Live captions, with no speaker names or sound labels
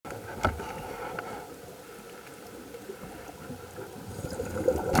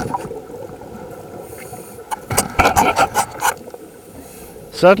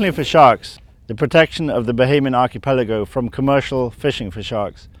Certainly for sharks, the protection of the Bahamian archipelago from commercial fishing for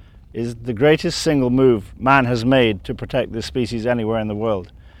sharks is the greatest single move man has made to protect this species anywhere in the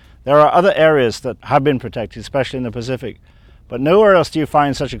world. There are other areas that have been protected, especially in the Pacific, but nowhere else do you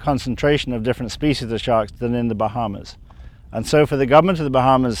find such a concentration of different species of sharks than in the Bahamas. And so for the government of the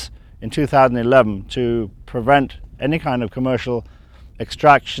Bahamas in 2011 to prevent any kind of commercial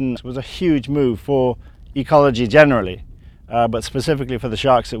extraction was a huge move for ecology generally, but specifically for the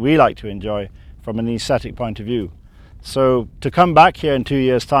sharks that we like to enjoy from an aesthetic point of view. So to come back here in 2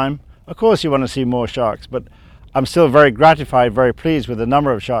 years' time, of course you want to see more sharks, but I'm still very gratified, very pleased with the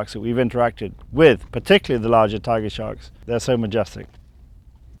number of sharks that we've interacted with, particularly the larger tiger sharks. They're so majestic.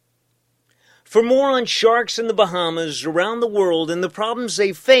 For more on sharks in the Bahamas, around the world, and the problems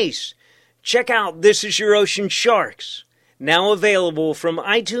they face, check out This Is Your Ocean Sharks, now available from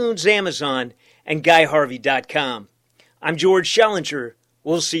iTunes, Amazon, and GuyHarvey.com. I'm George Schellinger.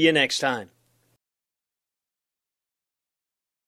 We'll see you next time.